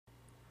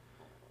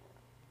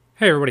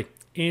Hey everybody,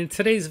 in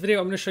today's video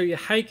I'm going to show you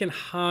how you can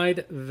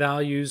hide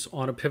values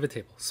on a pivot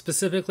table.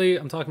 Specifically,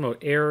 I'm talking about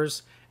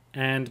errors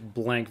and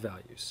blank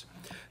values.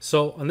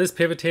 So on this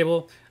pivot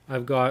table,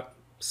 I've got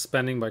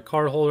spending by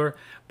cardholder,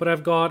 but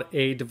I've got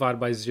a divide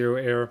by zero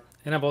error,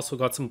 and I've also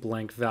got some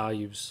blank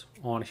values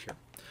on here.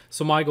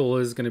 So my goal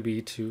is going to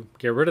be to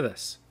get rid of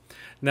this.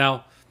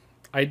 Now,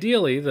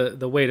 ideally,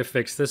 the way to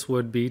fix this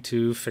would be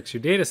to fix your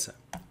data set,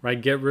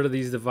 right? Get rid of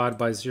these divide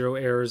by zero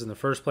errors in the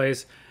first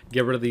place,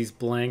 get rid of these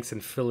blanks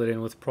and fill it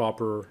in with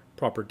proper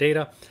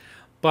data.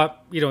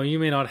 But, you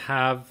may not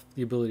have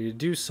the ability to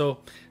do so.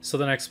 So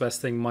the next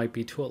best thing might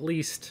be to at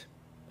least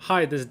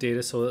hide this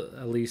data so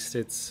at least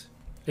it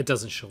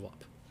doesn't show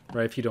up,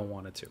 right? If you don't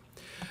want it to.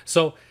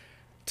 So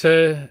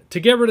to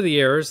get rid of the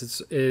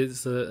errors,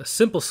 it's a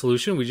simple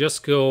solution. We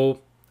just go,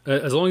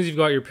 as long as you've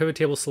got your pivot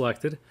table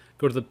selected,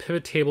 go to the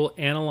pivot table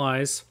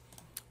analyze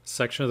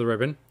section of the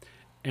ribbon,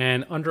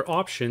 and under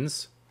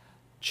options,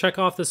 check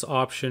off this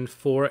option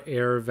for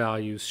error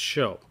values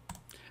show.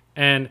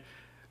 And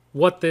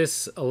what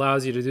this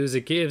allows you to do is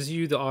it gives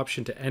you the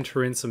option to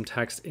enter in some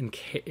text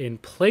in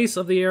place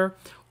of the error,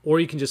 or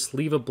you can just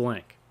leave it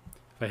blank.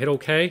 If I hit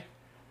OK,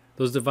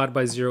 those divide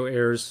by zero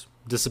errors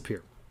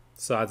disappear.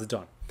 So that's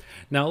done.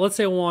 Now let's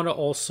say I want to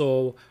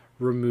also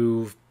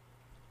remove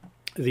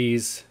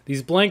these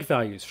blank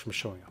values from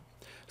showing up.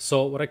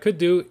 So what I could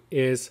do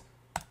is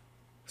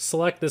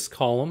select this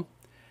column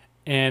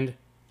and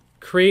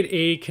create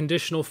a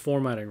conditional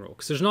formatting rule,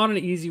 because there's not an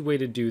easy way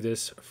to do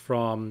this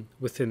from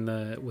within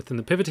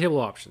the pivot table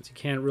options. You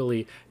can't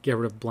really get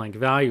rid of blank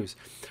values.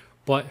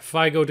 But if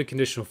I go to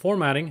conditional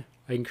formatting,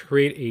 I can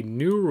create a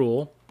new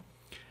rule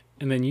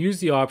and then use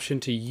the option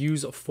to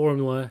use a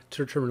formula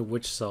to determine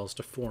which cells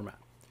to format.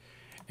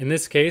 In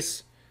this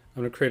case,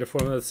 I'm going to create a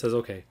formula that says,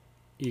 okay,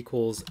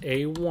 equals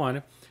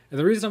A1. And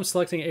the reason I'm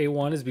selecting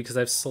A1 is because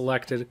I've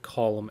selected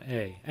column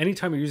A.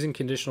 Anytime you're using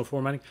conditional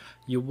formatting,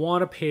 you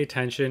want to pay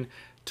attention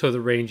to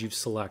the range you've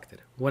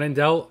selected. When in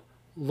doubt,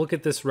 look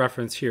at this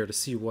reference here to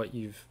see what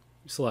you've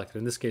selected.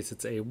 In this case,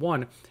 it's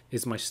A1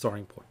 is my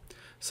starting point.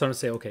 So I'm going to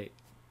say, okay,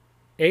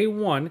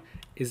 A1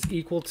 is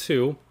equal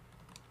to,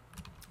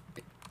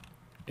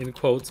 in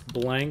quotes,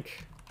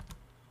 blank.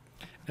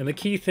 And the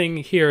key thing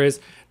here is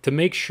to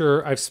make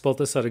sure I've spelled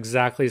this out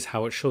exactly as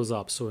how it shows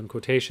up. So in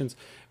quotations,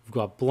 we've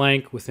got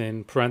blank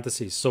within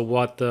parentheses. So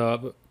what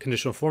the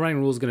conditional formatting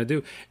rule is going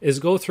to do is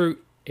go through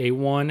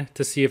A1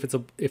 to see if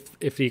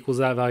it equals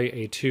that value,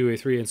 A2,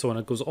 A3, and so on.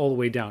 It goes all the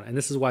way down. And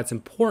this is why it's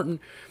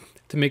important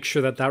to make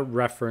sure that that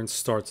reference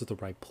starts at the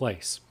right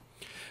place.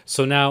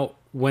 So now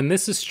when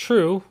this is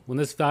true, when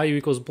this value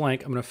equals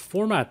blank, I'm going to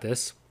format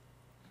this.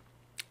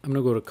 I'm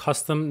going to go to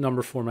custom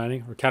number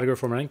formatting or category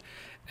formatting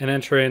and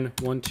enter in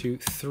 1, 2,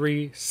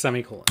 3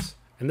 semicolons.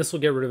 And this will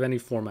get rid of any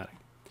formatting.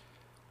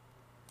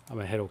 I'm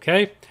going to hit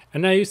OK.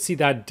 And now you see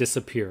that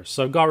disappear.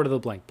 So I've got rid of the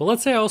blank. But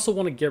let's say I also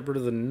want to get rid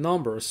of the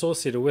number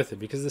associated with it,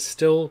 because this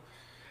still,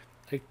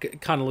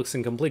 it kind of looks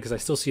incomplete because I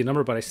still see a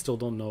number, but I still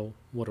don't know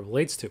what it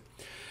relates to.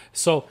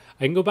 So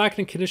I can go back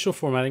in conditional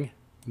formatting,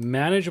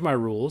 manage my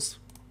rules.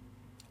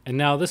 And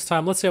now this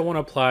time, let's say I want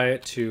to apply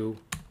it to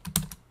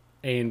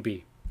A and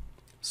B.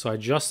 So I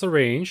adjust the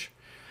range.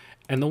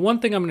 And the one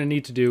thing I'm going to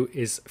need to do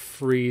is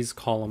freeze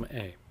column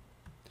A,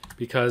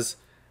 because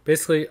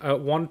basically I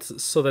want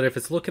so that if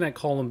it's looking at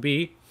column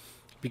B,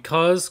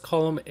 because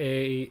column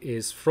A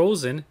is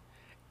frozen,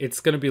 it's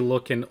going to be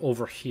looking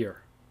over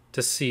here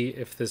to see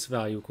if this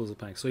value equals a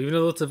blank. So even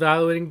though it's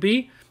evaluating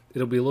B,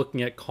 it'll be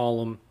looking at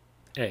column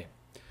A.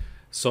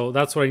 So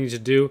that's what I need to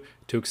do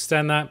to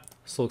extend that.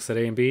 So it looks at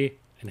A and B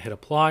and hit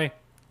apply.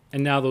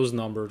 And now those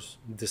numbers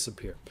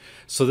disappear.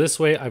 So this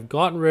way I've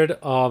gotten rid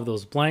of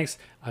those blanks.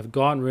 I've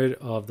gotten rid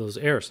of those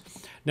errors.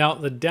 Now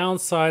the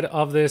downside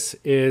of this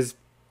is,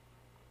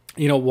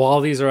 while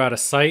these are out of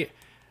sight,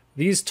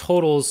 these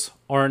totals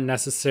aren't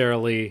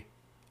necessarily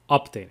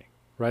updating,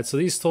 right? So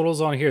these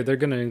totals on here, they're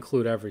going to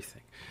include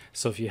everything.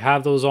 So if you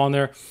have those on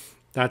there,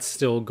 that's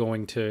still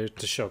going to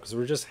show, because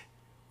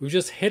we've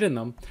just hidden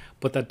them,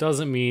 but that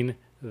doesn't mean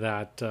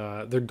that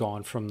they're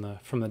gone from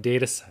the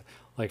data set.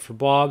 Like for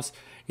Bob's,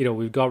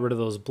 we've got rid of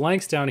those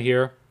blanks down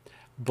here,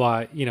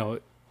 but we've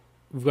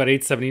got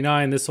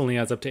 879. This only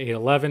adds up to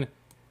 811.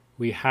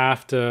 We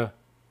have to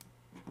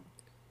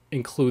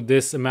include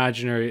this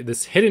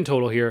hidden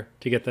total here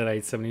to get that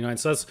 879.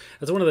 So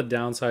that's one of the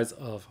downsides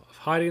of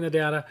hiding the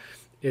data,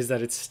 is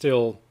that it's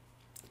still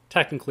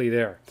technically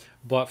there.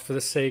 But for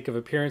the sake of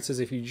appearances,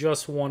 if you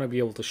just want to be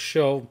able to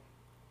show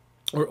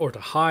or to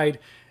hide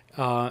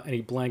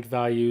any blank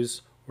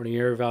values or any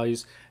error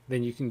values,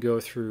 then you can go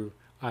through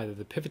either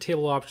the pivot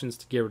table options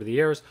to get rid of the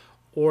errors,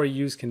 or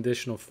use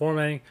conditional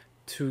formatting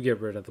to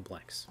get rid of the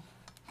blanks.